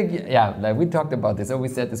 I think, yeah, we talked about this, or we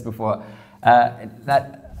said this before. It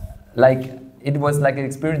was like an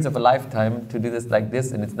experience of a lifetime to do this like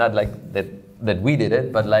this, and it's not like that we did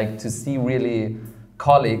it, but to see really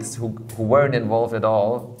colleagues who weren't involved at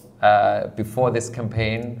all before this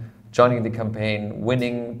campaign, joining the campaign,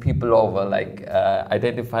 winning people over,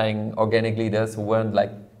 identifying organic leaders who weren't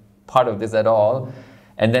part of this at all,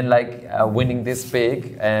 and then winning this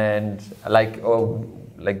big, and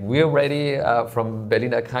we're ready from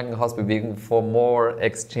Berliner Krankenhausbewegung for more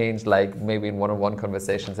exchange, maybe in one-on-one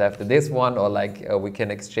conversations after this one, or we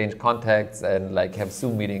can exchange contacts and have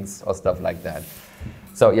Zoom meetings or stuff like that.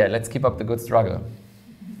 So yeah, let's keep up the good struggle.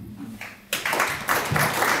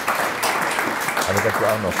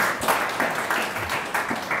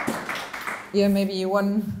 Yeah, maybe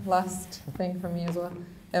one last thing from me as well,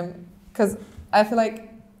 because I feel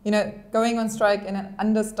like going on strike in an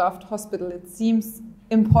understaffed hospital, it seems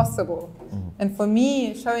impossible. And for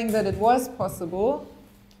me, showing that it was possible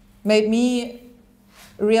made me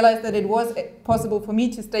realize that it was possible for me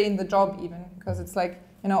to stay in the job even, because it's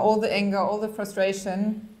all the anger, all the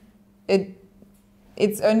frustration,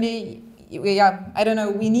 it's only, I don't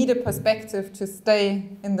know, we need a perspective to stay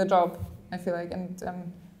in the job, I feel like,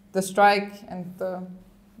 and the strike and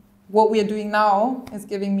what we are doing now is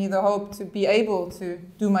giving me the hope to be able to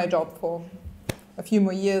do my job for a few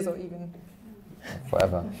more years or even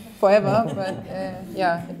forever. But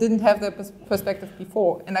it didn't have that perspective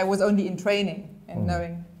before, and I was only in training and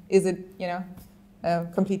knowing, is it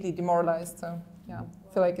completely demoralized? So yeah,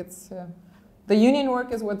 I feel like it's the union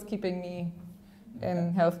work is what's keeping me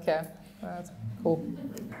in healthcare. That's cool.